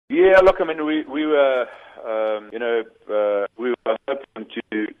Yeah, look, I mean, we were, we were hoping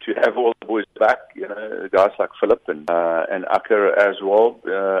to have all the boys back, guys like Philip and Acker as well,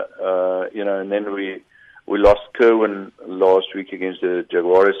 and then we lost Kerwin last week against the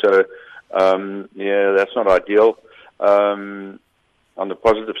Jaguares, so, that's not ideal. On the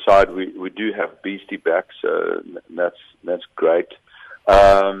positive side, we do have Beastie back, so that's great.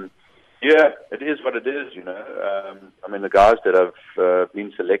 Yeah, it is what it is, I mean, the guys that have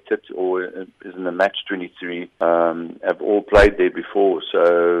been selected or is in the match 23 have all played there before.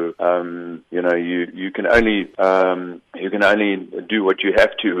 So, you can only do what you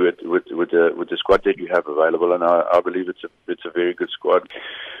have to with the squad that you have available, and I believe it's a very good squad.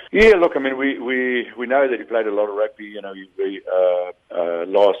 Yeah, look, I mean, we know that he played a lot of rugby,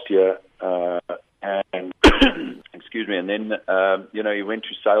 last year, and excuse me, and then he went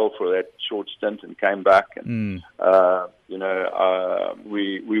to Sale for that short stint and came back, and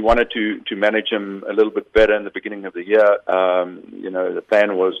we wanted to manage him a little bit better in the beginning of the year. The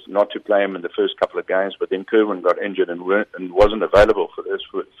plan was not to play him in the first couple of games, but then Kerwin got injured and wasn't available for the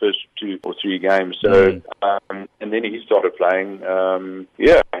first 2 or 3 games. So and then he started playing.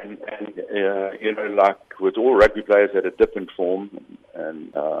 Like with all rugby players at a dip in form,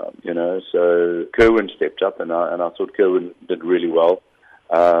 and so Kerwin stepped up, and I thought Kerwin did really well.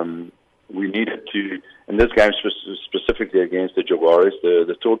 We needed to, in this game specifically against the Jaguares,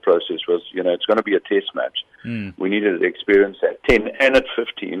 the thought process was, it's going to be a test match. We needed to experience at 10 and at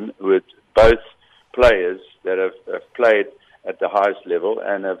 15 with both players that have played at the highest level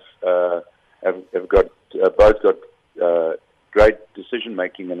and have got both got great decision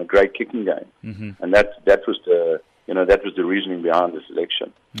making and a great kicking game, and that was the reasoning behind the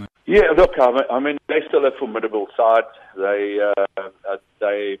selection. Yeah, look, I mean, they're still a formidable side.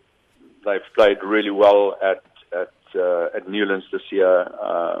 They've played really well at Newlands this year.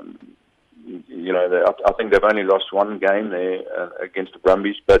 I think they've only lost 1 game there against the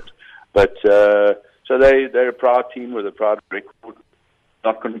Brumbies, but so they're a proud team with a proud record.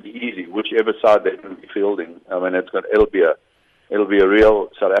 Not going to be easy, whichever side they're going to be fielding. I mean, it'll be a real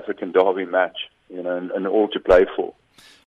South African derby match, and all to play for.